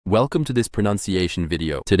Welcome to this pronunciation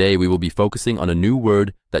video. Today we will be focusing on a new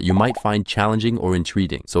word that you might find challenging or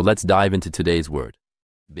intriguing. So let's dive into today's word.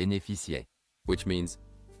 Bénéficier, which means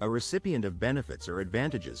a recipient of benefits or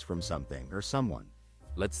advantages from something or someone.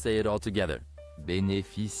 Let's say it all together.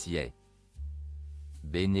 Bénéficier.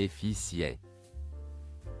 Bénéficier.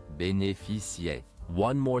 Bénéficier.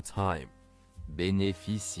 One more time.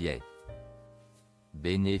 Bénéficier.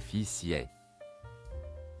 Bénéficier.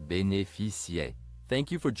 Bénéficier. Thank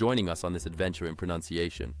you for joining us on this adventure in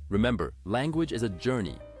pronunciation. Remember, language is a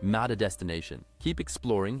journey, not a destination. Keep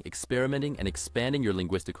exploring, experimenting, and expanding your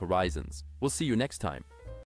linguistic horizons. We'll see you next time.